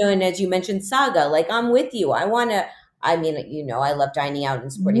also, and as you mentioned, Saga, like I'm with you. I love dining out in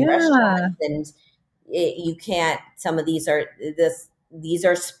sporting restaurants, and you can't, some of these are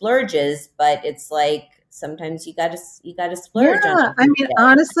splurges, but it's like, sometimes you gotta splurge. Yeah, I mean,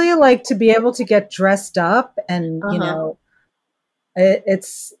 honestly, like to be able to get dressed up and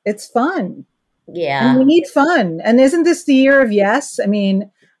it's fun. Yeah, and we need fun. And isn't this the year of yes? I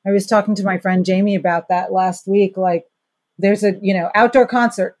mean, I was talking to my friend Jamie about that last week. Like, there's a outdoor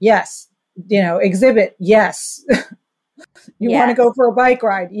concert, yes. Exhibit, yes. You want to go for a bike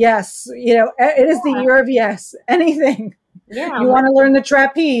ride, yes. It is the year of yes. Anything. Yeah. You want to learn the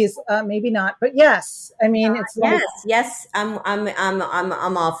trapeze? Maybe not, but yes. I mean, it's like, yes. I'm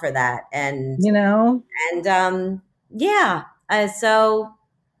all for that, and so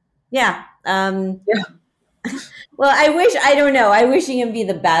yeah. Well, I wish he can be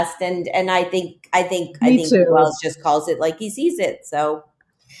the best, and I think Wells just calls it like he sees it. So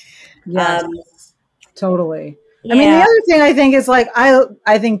yes, totally. Yeah. I mean, the other thing I think is like,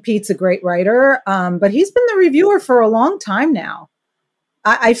 I think Pete's a great writer, but he's been the reviewer for a long time now.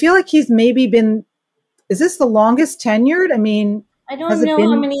 I feel like he's maybe been, is this the longest tenured? I mean, I don't know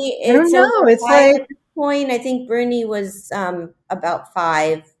how many. I don't know. It's like, at this point, I think Bruni was about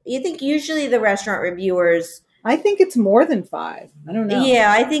 5. You think usually the restaurant reviewers? I think it's more than 5. I don't know.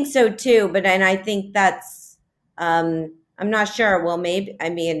 Yeah, I think so too. And I think that's, I'm not sure. Well, maybe, I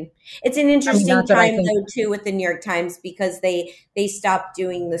mean, it's an interesting time though too with the New York Times, because they stopped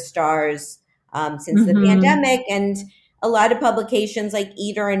doing the stars since the pandemic, and a lot of publications like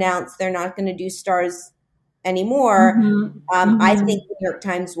Eater announced they're not going to do stars anymore. I think the New York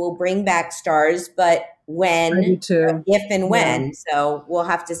Times will bring back stars, but when, if and when. Yeah. So we'll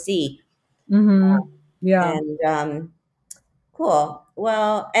have to see. Yeah. And cool.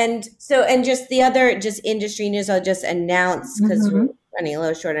 Well, and just the other industry news I'll just announce, because we're running a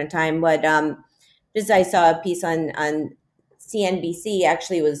little short on time, but just I saw a piece on CNBC,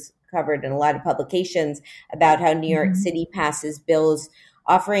 actually was covered in a lot of publications, about how New York City passes bills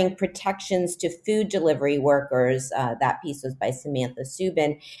offering protections to food delivery workers. That piece was by Samantha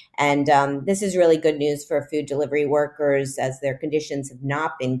Subin. And this is really good news for food delivery workers, as their conditions have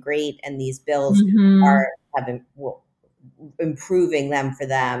not been great. And these bills are improving them for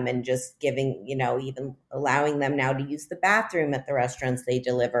them, and just giving, even allowing them now to use the bathroom at the restaurants they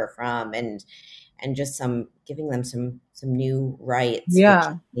deliver from, and just giving them some new rights.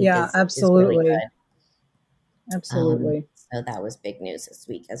 Yeah. Absolutely. Is really good. Absolutely. So that was big news this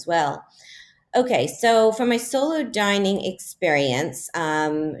week as well. Okay, so for my solo dining experience,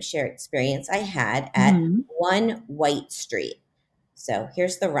 share experience I had at 1 White Street. So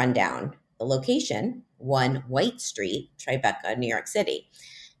here's the rundown. The location, 1 White Street, Tribeca, New York City.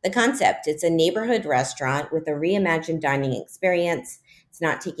 The concept, it's a neighborhood restaurant with a reimagined dining experience. It's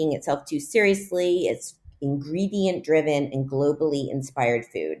not taking itself too seriously. It's ingredient-driven and globally inspired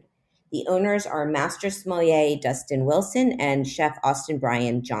food. The owners are Master Sommelier Dustin Wilson and Chef Austin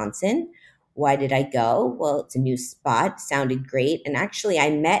Brian Johnson. Why did I go? Well, it's a new spot, sounded great. And actually, I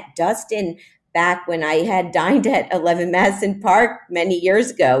met Dustin back when I had dined at 11 Madison Park many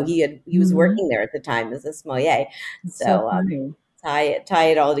years ago. He was working there at the time as a sommelier. tie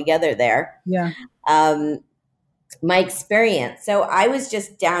it all together there. Yeah. My experience. So I was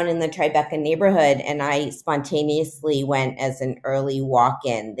just down in the Tribeca neighborhood and I spontaneously went as an early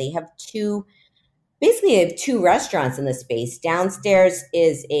walk-in. They have two restaurants in the space. Downstairs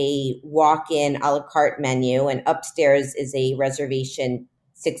is a walk-in a la carte menu, and upstairs is a reservation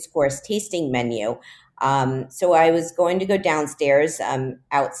 6-course tasting menu. So I was going to go downstairs.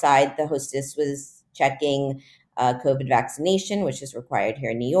 Outside, the hostess was checking COVID vaccination, which is required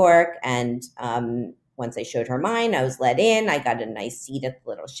here in New York. And once I showed her mine, I was let in. I got a nice seat at the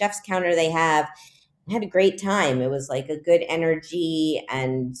little chef's counter they have. I had a great time. It was like a good energy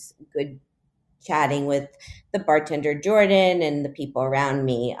and good chatting with the bartender Jordan and the people around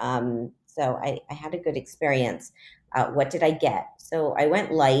me. So I had a good experience. What did I get? So I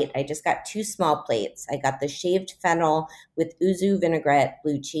went light. I just got 2 small plates. I got the shaved fennel with yuzu vinaigrette,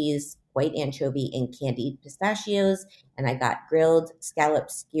 blue cheese, white anchovy, and candied pistachios. And I got grilled scallop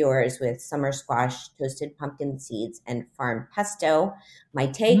skewers with summer squash, toasted pumpkin seeds, and farm pesto. My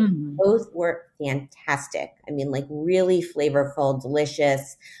take, both were fantastic. I mean, like really flavorful,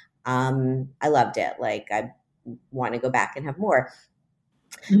 delicious. I loved it. Like I want to go back and have more.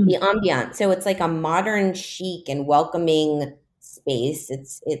 The ambiance. So it's like a modern, chic, and welcoming space.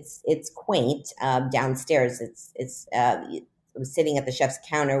 It's quaint. Downstairs, I was sitting at the chef's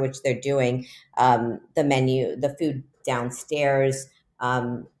counter, which they're doing the menu, the food downstairs.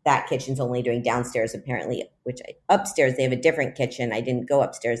 That kitchen's only doing downstairs apparently, upstairs they have a different kitchen. I didn't go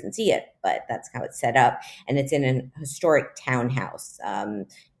upstairs and see it, but that's how it's set up. And it's in a historic townhouse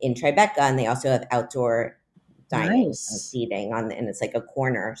in Tribeca, and they also have outdoor dining and seating and it's like a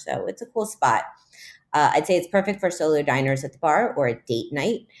corner. So it's a cool spot. I'd say it's perfect for solo diners at the bar or a date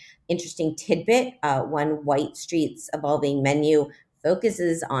night. Interesting tidbit, One White Street's evolving menu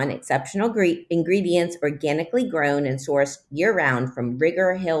focuses on exceptional ingredients organically grown and sourced year-round from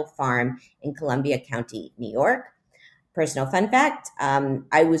Rigger Hill Farm in Columbia County, New York. Personal fun fact,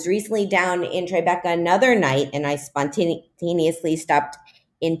 I was recently down in Tribeca another night and I spontaneously stopped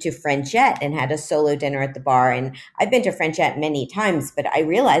into Frenchette and had a solo dinner at the bar. And I've been to Frenchette many times, but I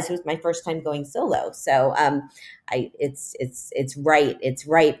realized it was my first time going solo. So it's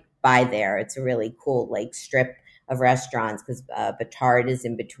right by there. It's a really cool like strip of restaurants because Batard is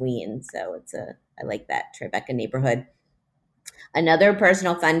in between. So I like that Tribeca neighborhood. Another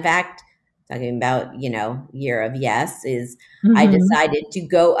personal fun fact, talking about, year of yes, is I decided to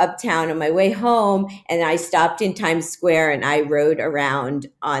go uptown on my way home and I stopped in Times Square and I rode around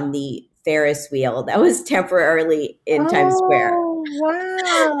on the Ferris wheel that was temporarily in Times Square.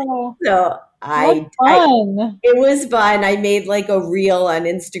 Wow. So it was fun. I made like a reel on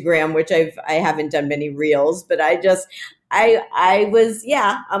Instagram, which I haven't done many reels, but I'm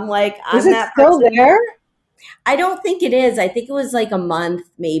like, is it still there? I don't think it is. I think it was like a month,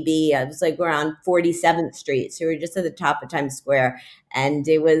 maybe. I was like around 47th Street. So we were just at the top of Times Square and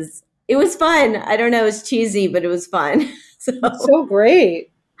it was fun. I don't know. It was cheesy, but it was fun. So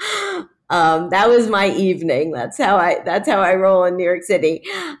great. That was my evening. That's how I roll in New York City.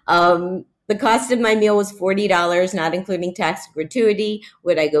 The cost of my meal was $40, not including tax and gratuity.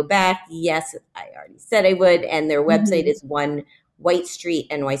 Would I go back? Yes, I already said I would. And their website is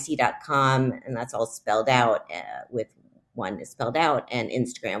onewhitestreetnyc.com, and that's all spelled out with one is spelled out, and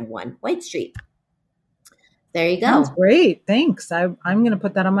Instagram One White Street. There you go. Sounds great. Thanks. I'm going to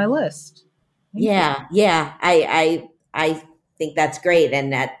put that on my list. Yeah. I think that's great,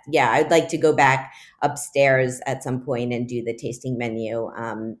 and I'd like to go back upstairs at some point and do the tasting menu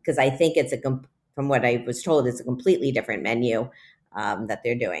because I think from what I was told, it's a completely different menu that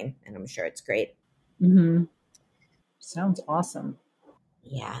they're doing, and I'm sure it's great. Mm-hmm. Sounds awesome.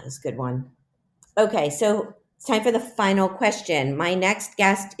 Yeah, it's a good one. Okay, so it's time for the final question. My next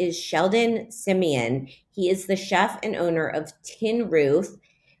guest is Sheldon Simeon. He is the chef and owner of Tin Roof,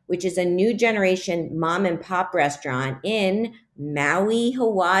 which is a new generation mom and pop restaurant in Maui,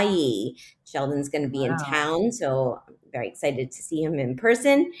 Hawaii. Sheldon's going to be in town, so I'm very excited to see him in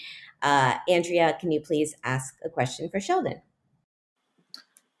person. Andrea, can you please ask a question for Sheldon?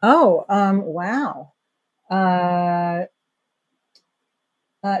 Oh, wow.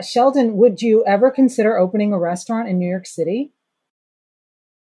 Sheldon, would you ever consider opening a restaurant in New York City?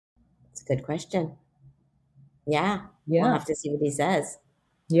 It's a good question. Yeah. We'll have to see what he says.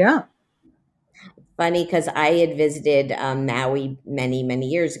 Yeah. Funny because I had visited Maui many, many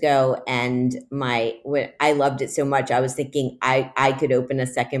years ago, and I loved it so much. I was thinking I could open a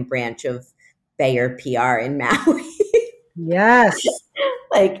second branch of Bayer PR in Maui. Yes.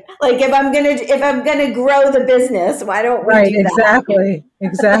 Like if I'm gonna grow the business, why don't we do that?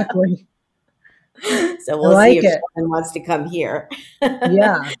 Exactly. So we'll like see if it. someone wants to come here.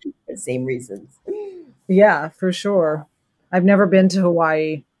 Yeah. For the same reasons. Yeah, for sure. I've never been to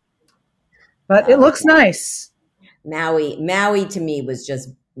Hawaii, but it looks nice. Maui to me was just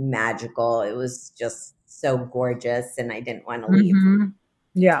magical. It was just so gorgeous, and I didn't want to leave. Mm-hmm.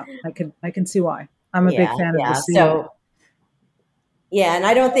 Yeah, I can see why. I'm a big fan of the sea. So, yeah, and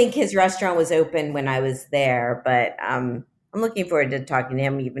I don't think his restaurant was open when I was there, but I'm looking forward to talking to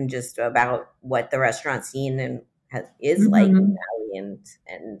him, even just about what the restaurant scene and is like in Maui,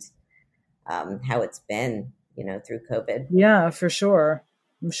 and how it's been, through COVID. Yeah, for sure.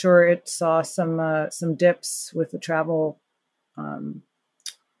 I'm sure it saw some dips with the travel,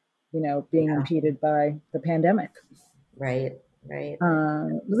 being impeded by the pandemic. Right.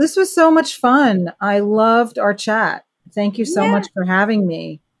 This was so much fun. I loved our chat. Thank you so much for having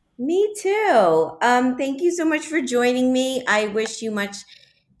me. Me too. Thank you so much for joining me. I wish you much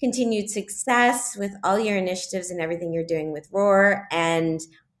continued success with all your initiatives and everything you're doing with Roar, and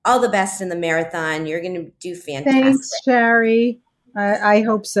all the best in the marathon. You're going to do fantastic. Thanks, Sherry. I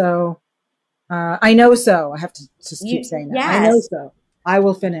hope so. I know so. I have to just keep saying that. Yes. I know so. I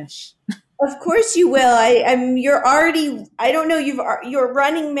will finish. Of course you will. You're already, I don't know, you're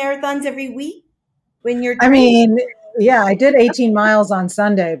running marathons every week when you're training. Yeah, I did 18 miles on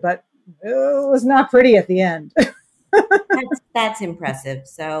Sunday, but it was not pretty at the end. That's impressive.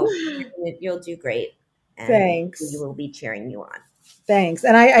 So you'll do great. And thanks. We will be cheering you on. Thanks.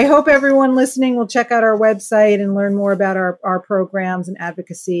 And I hope everyone listening will check out our website and learn more about our programs and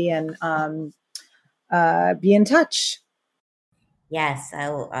advocacy, and be in touch. Yes,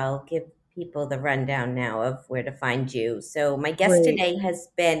 I'll give people the rundown now of where to find you. So my guest today has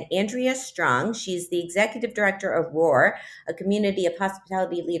been Andrea Strong. She's the executive director of Roar, a community of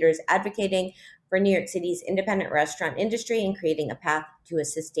hospitality leaders advocating for New York City's independent restaurant industry and creating a path to a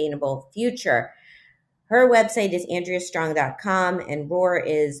sustainable future. Her website is andreastrong.com, and Roar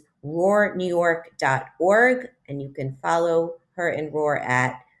is roarnewyork.org. And you can follow her and Roar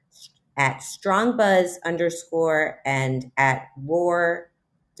at strongbuzz_ and at roar.ny.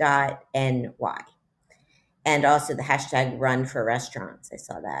 And also the hashtag run for restaurants. I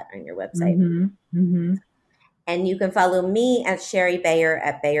saw that on your website. And you can follow me at Sherry Bayer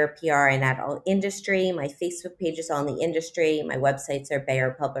at Bayer PR and at All Industry. My Facebook page is All in the Industry. My websites are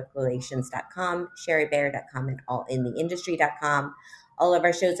BayerPublicRelations.com, SherryBayer.com, and AllInTheIndustry.com. All of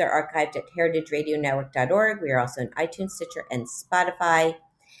our shows are archived at heritageradionetwork.org. We are also on iTunes, Stitcher, and Spotify.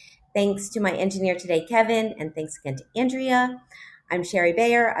 Thanks to my engineer today, Kevin, and thanks again to Andrea. I'm Sherry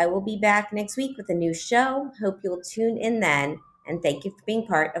Bayer. I will be back next week with a new show. Hope you'll tune in then, and thank you for being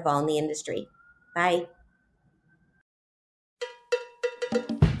part of All in the Industry. Bye.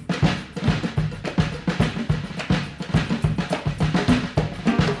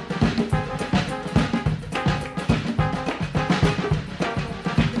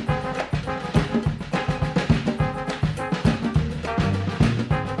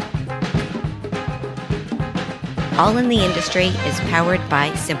 All in the Industry is powered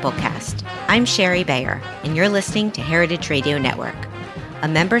by Simplecast. I'm Sherry Bayer, and you're listening to Heritage Radio Network, a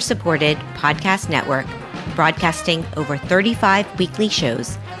member-supported podcast network broadcasting over 35 weekly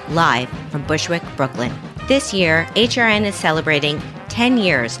shows live from Bushwick, Brooklyn. This year, HRN is celebrating 10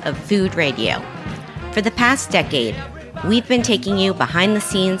 years of food radio. For the past decade, we've been taking you behind the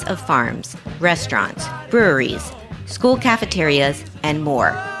scenes of farms, restaurants, breweries, school cafeterias, and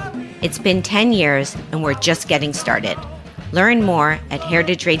more. It's been 10 years, and we're just getting started. Learn more at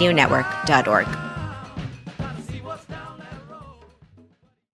heritageradionetwork.org.